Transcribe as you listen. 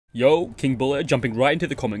Yo, King Bullet, jumping right into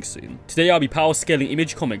the comics scene. Today I'll be power scaling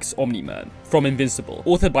Image Comics Omni-Man from Invincible,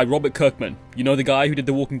 authored by Robert Kirkman. You know the guy who did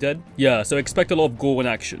The Walking Dead? Yeah, so expect a lot of gore and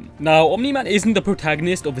action. Now, Omni-Man isn't the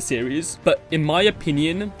protagonist of the series, but in my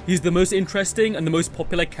opinion, he's the most interesting and the most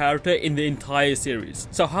popular character in the entire series.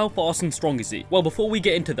 So how fast and strong is he? Well, before we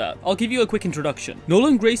get into that, I'll give you a quick introduction.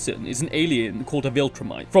 Nolan Grayson is an alien called a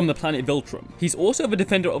Viltrumite from the planet Viltrum. He's also the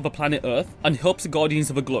defender of the planet Earth and helps the Guardians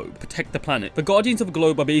of the Globe protect the planet. The Guardians of the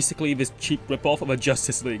Globe are basically this cheap ripoff of a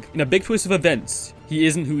Justice League. In a big twist of events, he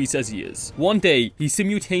isn't who he says he is. One day, he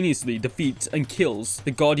simultaneously defeats and kills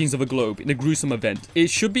the Guardians of the Globe in a gruesome event. It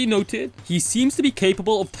should be noted, he seems to be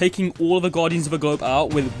capable of taking all of the Guardians of the Globe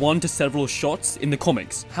out with one to several shots in the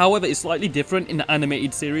comics. However, it's slightly different in the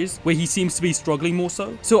animated series, where he seems to be struggling more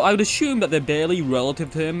so. So I would assume that they're barely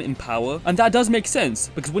relative to him in power, and that does make sense,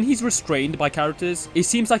 because when he's restrained by characters, it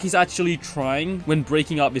seems like he's actually trying when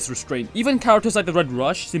breaking out this restraint. Even characters like the Red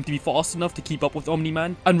Rush seem to be fast enough to keep up with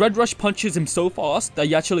Omni-Man, and Red Rush punches him so fast that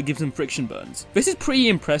he actually gives him friction burns. This is pretty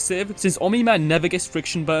impressive since Omni-Man never gets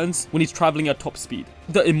friction burns when he's traveling at top speed.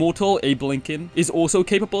 The immortal Abe Lincoln is also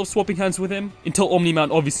capable of swapping hands with him until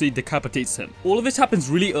Omni-Man obviously decapitates him. All of this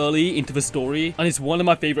happens really early into the story and it's one of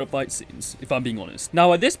my favorite fight scenes, if I'm being honest.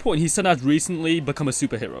 Now at this point his son has recently become a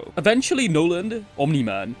superhero. Eventually Nolan,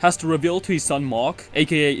 Omni-Man, has to reveal to his son Mark,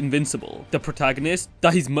 aka Invincible, the protagonist,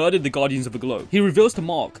 that he's murdered the Guardians of the Globe. He reveals to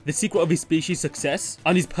Mark the secret of his species' success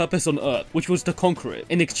and his purpose on Earth, which was to conquer it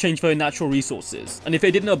in exchange for their natural resources. And if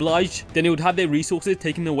they didn't oblige, then it would have their resources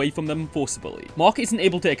taken away from them forcibly. Mark isn't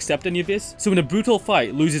able to accept any of this, so in a brutal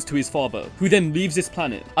fight loses to his father, who then leaves this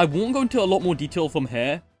planet. I won't go into a lot more detail from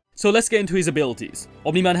here, so let's get into his abilities.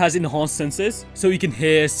 Omni-Man has enhanced senses, so he can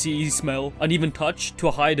hear, see, smell, and even touch to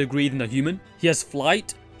a higher degree than a human. He has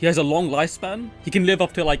flight, he has a long lifespan, he can live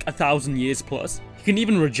up to like 1,000 years plus. He can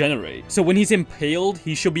even regenerate, so when he's impaled,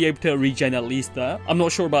 he should be able to regen at least that. I'm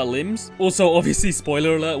not sure about limbs. Also, obviously,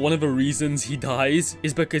 spoiler alert, one of the reasons he dies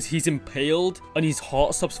is because he's impaled and his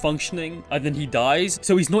heart stops functioning and then he dies,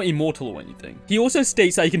 so he's not immortal or anything. He also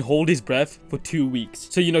states that he can hold his breath for 2 weeks.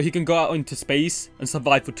 So, you know, he can go out into space and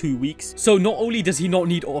survive for 2 weeks. So not only does he not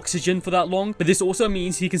need oxygen for that long, but this also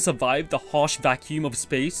means he can survive the harsh vacuum of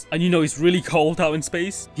space. And you know, it's really cold out in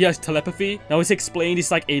space. He has telepathy. Now, it's explained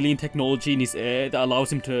it's like alien technology in his air that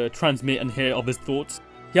allows him to transmit and hear others' thoughts.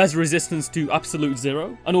 He has resistance to absolute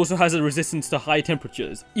zero, and also has a resistance to high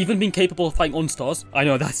temperatures, even being capable of fighting on stars. I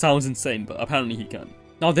know that sounds insane, but apparently he can.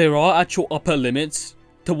 Now there are actual upper limits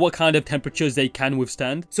to what kind of temperatures they can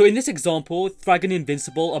withstand. So in this example, Thrag and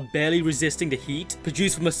Invincible are barely resisting the heat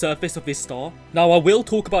produced from the surface of this star. Now I will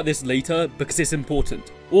talk about this later because it's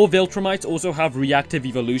important. All Viltrumites also have reactive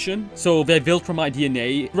evolution, so their Viltrumite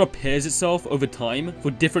DNA repairs itself over time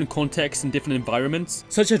for different contexts and different environments,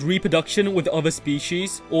 such as reproduction with other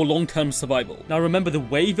species or long-term survival. Now remember, the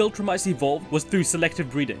way Viltrumites evolved was through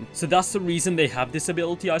selective breeding, so that's the reason they have this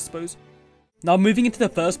ability, I suppose. Now moving into the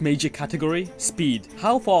first major category, speed.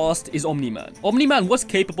 How fast is Omni-Man? Omni-Man was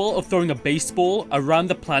capable of throwing a baseball around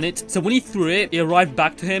the planet, so when he threw it, it arrived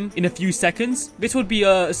back to him in a few seconds. This would be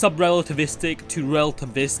a sub-relativistic to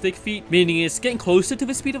relativistic feat, meaning it's getting closer to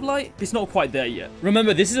the speed of light. It's not quite there yet.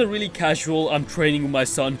 Remember, this is a really casual, I'm training with my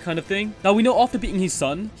son kind of thing. Now we know after beating his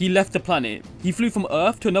son, he left the planet. He flew from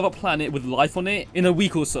Earth to another planet with life on it in a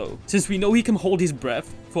week or so, since we know he can hold his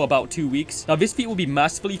breath for about 2 weeks. Now this feat will be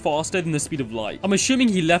massively faster than the speed of light. I'm assuming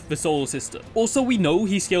he left the solar system. Also, we know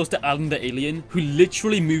he scales to Alan the alien, who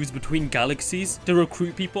literally moves between galaxies to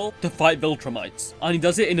recruit people to fight Viltrumites, and he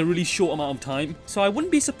does it in a really short amount of time, so I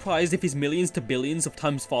wouldn't be surprised if he's millions to billions of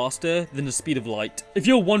times faster than the speed of light. If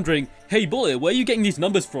you're wondering, hey Bullet, where are you getting these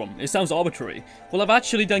numbers from? It sounds arbitrary. Well, I've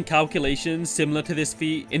actually done calculations similar to this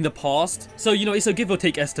feat in the past, so you know, it's a give or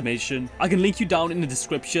take estimation. I can link you down in the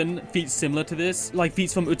description feats similar to this, like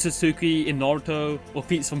feats from Otsutsuki in Naruto, or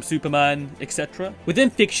feats from Superman, etc. Within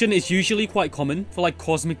fiction, it's usually quite common for like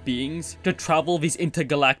cosmic beings to travel these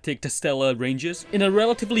intergalactic to stellar ranges in a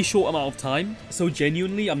relatively short amount of time, so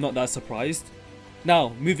genuinely I'm not that surprised.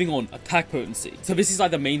 Now, moving on, attack potency. So this is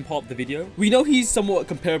like the main part of the video. We know he's somewhat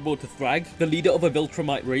comparable to Thrag, the leader of a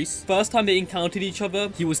Viltrumite race. First time they encountered each other,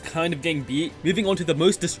 he was kind of getting beat. Moving on to the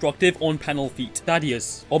most destructive on-panel feat.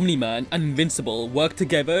 Thaddeus, Omni-Man, and Invincible work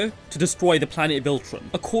together to destroy the planet Viltrum.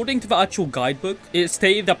 According to the actual guidebook, it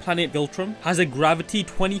stated that planet Viltrum has a gravity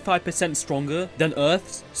 25% stronger than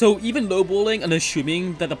Earth's. So even lowballing and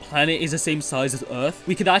assuming that the planet is the same size as Earth,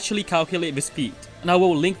 we could actually calculate this feat. And I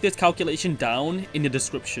will link this calculation down in the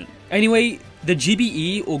description. Anyway, the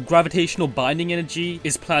GBE, or gravitational binding energy,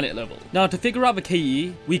 is planet level. Now, to figure out the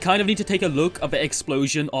KE, we kind of need to take a look at the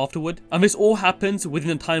explosion afterward, and this all happens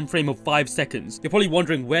within a time frame of 5 seconds. You're probably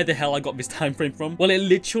wondering where the hell I got this time frame from. Well, it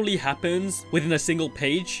literally happens within a single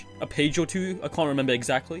page, a page or two, I can't remember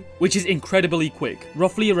exactly, which is incredibly quick,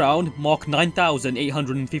 roughly around Mach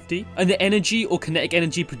 9850, and the energy or kinetic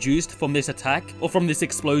energy produced from this attack, or from this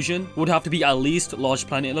explosion, would have to be at least large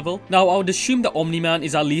planet level. Now, I would assume that Omni-Man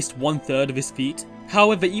is at least 1/3 of his feet.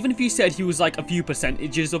 However, even if you said he was like a few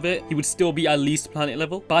percentages of it, he would still be at least planet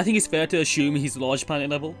level. But I think it's fair to assume he's large planet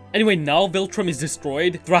level. Anyway, now Viltrum is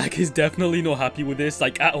destroyed. Thrag is definitely not happy with this,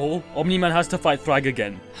 like at all. Omni-Man has to fight Thrag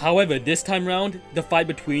again. However, this time round, the fight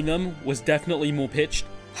between them was definitely more pitched.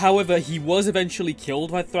 However, he was eventually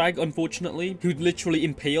killed by Thrag, unfortunately. He was literally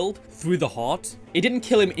impaled through the heart. It didn't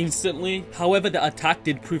kill him instantly, however the attack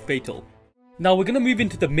did prove fatal. Now we're gonna move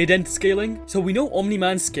into the mid-end scaling. So we know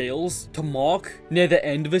Omni-Man scales to Mark near the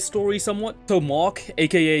end of his story somewhat. So Mark,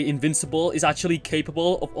 aka Invincible, is actually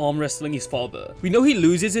capable of arm wrestling his father. We know he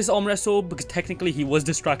loses his arm wrestle because technically he was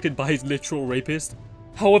distracted by his literal rapist.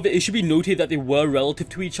 However, it should be noted that they were relative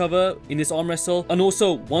to each other in this arm wrestle, and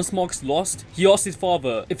also, once Mark's lost, he asked his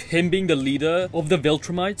father if him being the leader of the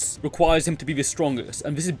Viltrumites requires him to be the strongest,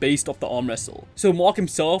 and this is based off the arm wrestle. So Mark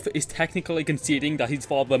himself is technically conceding that his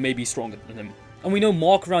father may be stronger than him. And we know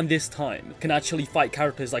Mark around this time can actually fight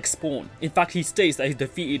characters like Spawn. In fact, he states that he's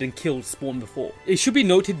defeated and killed Spawn before. It should be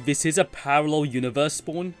noted this is a parallel universe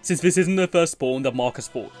Spawn, since this isn't the first Spawn that Mark has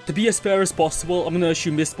fought. To be as fair as possible, I'm gonna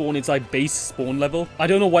assume this Spawn is like base Spawn level. I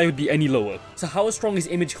don't know why it would be any lower. So how strong is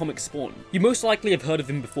Image Comics Spawn? You most likely have heard of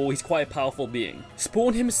him before, he's quite a powerful being.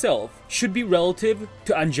 Spawn himself should be relative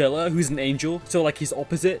to Angela, who's an angel, so like his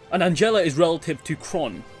opposite. And Angela is relative to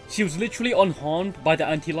Kron. She was literally unharmed by the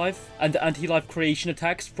anti-life and the anti-life creation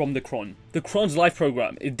attacks from the Kron. The Kron's life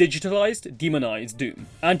program is digitalized, demonized doom.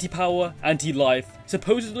 Anti-power, anti-life.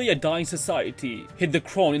 Supposedly a dying society hid the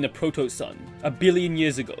Kron in the Proto-Sun 1 billion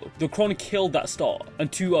years ago. The Kron killed that star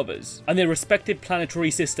and 2 others and their respective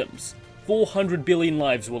planetary systems. 400 billion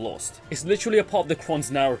lives were lost. It's literally a part of the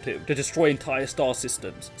Kron's narrative to destroy entire star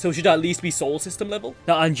systems, so it should at least be solar system level.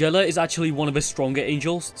 Now Angela is actually one of the stronger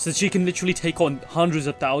angels, so she can literally take on hundreds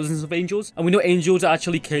of thousands of angels, and we know angels are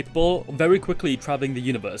actually capable of very quickly traveling the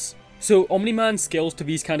universe. So Omni-Man scales to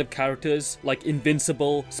these kind of characters like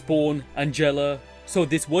Invincible, Spawn, Angela, so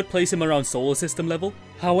this would place him around solar system level.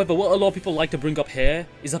 However, what a lot of people like to bring up here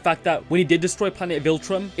is the fact that when he did destroy planet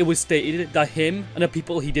Viltrum, it was stated that him and the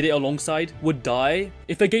people he did it alongside would die.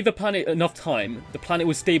 If they gave the planet enough time, the planet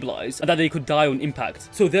would stabilize and that they could die on impact.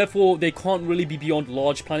 So therefore, they can't really be beyond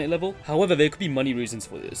large planet level. However, there could be money reasons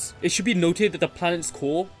for this. It should be noted that the planet's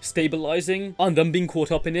core stabilizing and them being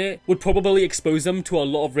caught up in it would probably expose them to a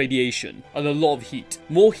lot of radiation and a lot of heat.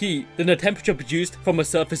 More heat than the temperature produced from the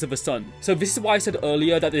surface of the sun. So this is why I said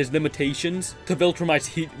earlier that there's limitations to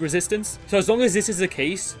Viltrumite's heat resistance. So as long as this is the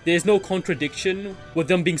case, there's no contradiction with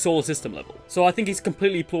them being solar system level. So I think it's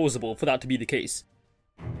completely plausible for that to be the case.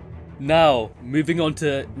 Now, moving on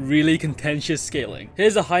to really contentious scaling.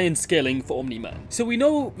 Here's a high-end scaling for Omni-Man. So we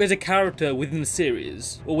know there's a character within the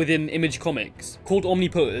series, or within Image Comics, called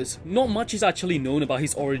Omnipotus. Not much is actually known about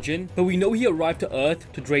his origin, but we know he arrived to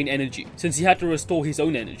Earth to drain energy, since he had to restore his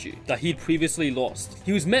own energy that he'd previously lost.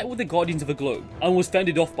 He was met with the Guardians of the Globe, and was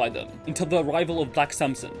fended off by them, until the arrival of Black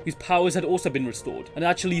Samson, whose powers had also been restored, and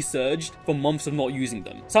actually surged for months of not using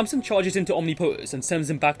them. Samson charges into Omnipotus and sends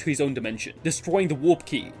him back to his own dimension, destroying the warp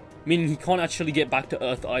key, meaning he can't actually get back to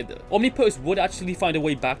Earth either. Omnipotus would actually find a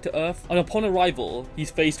way back to Earth, and upon arrival,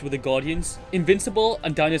 he's faced with the Guardians. Invincible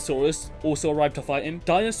and Dinosaurus also arrive to fight him.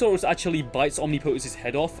 Dinosaurus actually bites Omnipotus'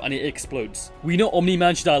 head off, and it explodes. We know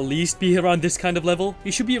Omni-Man should at least be around this kind of level.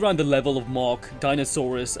 He should be around the level of Mark,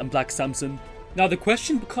 Dinosaurus, and Black Samson. Now the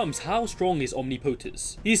question becomes, how strong is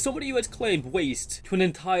Omnipotus? He is somebody who has claimed waste to an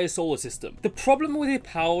entire solar system. The problem with his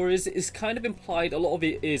power is kind of implied a lot of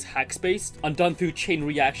it is hacks-based and done through chain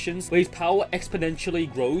reactions, where his power exponentially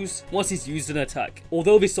grows once he's used an attack.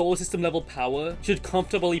 Although the solar system level power should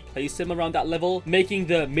comfortably place him around that level, making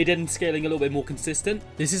the mid-end scaling a little bit more consistent,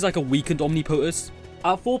 this is like a weakened Omnipotus.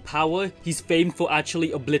 At full power, he's famed for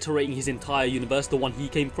actually obliterating his entire universe, the one he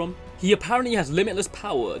came from. He apparently has limitless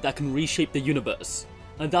power that can reshape the universe,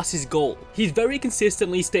 and that's his goal. He's very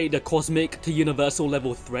consistently stated a cosmic to universal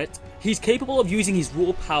level threat. He's capable of using his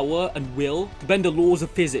raw power and will to bend the laws of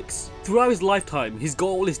physics. Throughout his lifetime, his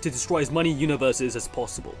goal is to destroy as many universes as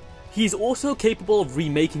possible. He is also capable of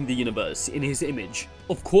remaking the universe in his image.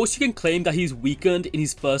 Of course, you can claim that he's weakened in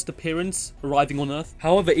his first appearance, arriving on Earth.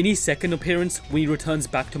 However, in his second appearance, when he returns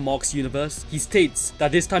back to Mark's universe, he states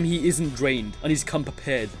that this time he isn't drained and he's come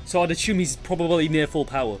prepared. So I'd assume he's probably near full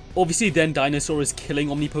power. Obviously, then Dinosaur is killing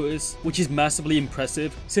Omnipotus, which is massively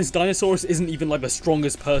impressive, since Dinosaurus isn't even like the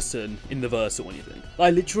strongest person in the verse or anything.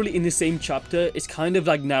 Like literally in the same chapter, it's kind of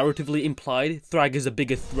like narratively implied Thrag is a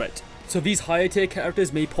bigger threat. So these higher tier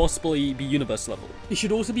characters may possibly be universe level. It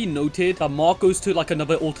should also be noted that Mark goes to like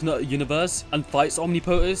another alternate universe and fights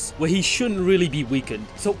Omnipotus, where he shouldn't really be weakened.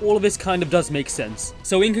 So all of this kind of does make sense.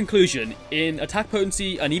 So in conclusion, in attack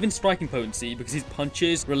potency and even striking potency, because his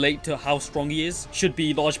punches relate to how strong he is, should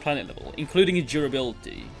be large planet level, including his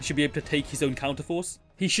durability. He should be able to take his own counterforce.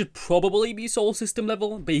 He should probably be soul system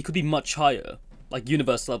level, but he could be much higher, like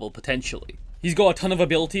universe level potentially. He's got a ton of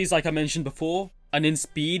abilities like I mentioned before. And in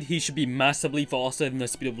speed, he should be massively faster than the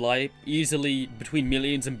speed of light, easily between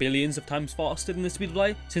millions and billions of times faster than the speed of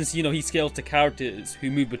light, since, you know, he scales to characters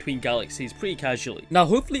who move between galaxies pretty casually. Now,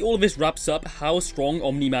 hopefully all of this wraps up how strong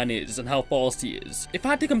Omni-Man is and how fast he is. If I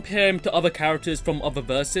had to compare him to other characters from other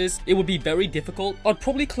verses, it would be very difficult. I'd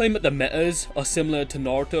probably claim that the metas are similar to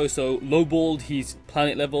Naruto, so low-balled, he's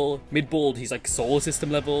planet level, mid-balled, he's like solar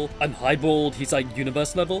system level, and high-balled, he's like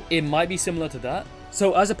universe level. It might be similar to that.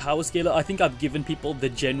 So as a power scaler, I think I've given people the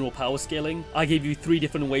general power scaling. I gave you 3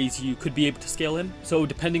 different ways you could be able to scale him. So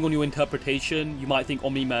depending on your interpretation, you might think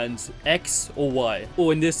Omni-Man's X or Y,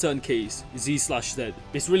 or in this certain case, Z/Z.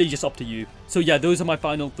 It's really just up to you. So yeah, those are my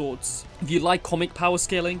final thoughts. If you like comic power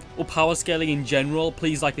scaling, or power scaling in general,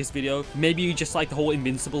 please like this video. Maybe you just like the whole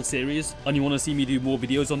Invincible series, and you want to see me do more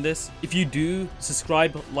videos on this. If you do,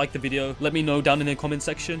 subscribe, like the video, let me know down in the comment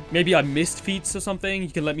section. Maybe I missed feats or something, you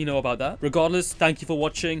can let me know about that. Regardless, thank you for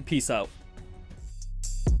watching, peace out.